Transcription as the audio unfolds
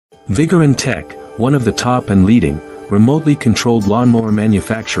Vigor & Tech, one of the top and leading, remotely controlled lawnmower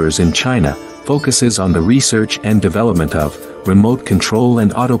manufacturers in China, focuses on the research and development of remote control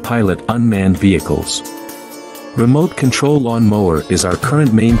and autopilot unmanned vehicles. Remote Control Lawn Mower is our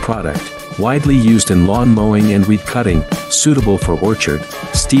current main product, widely used in lawn mowing and weed cutting, suitable for orchard,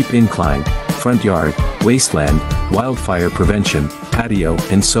 steep incline, front yard, wasteland, wildfire prevention, patio,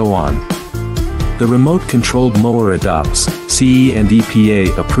 and so on. The remote-controlled mower adopts CE and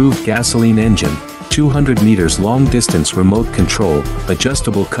EPA approved gasoline engine, 200 meters long-distance remote control,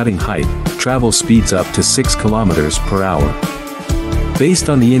 adjustable cutting height, travel speeds up to 6 kilometers per hour. Based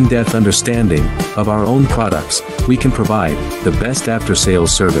on the in-depth understanding of our own products, we can provide the best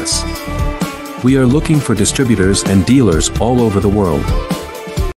after-sales service. We are looking for distributors and dealers all over the world.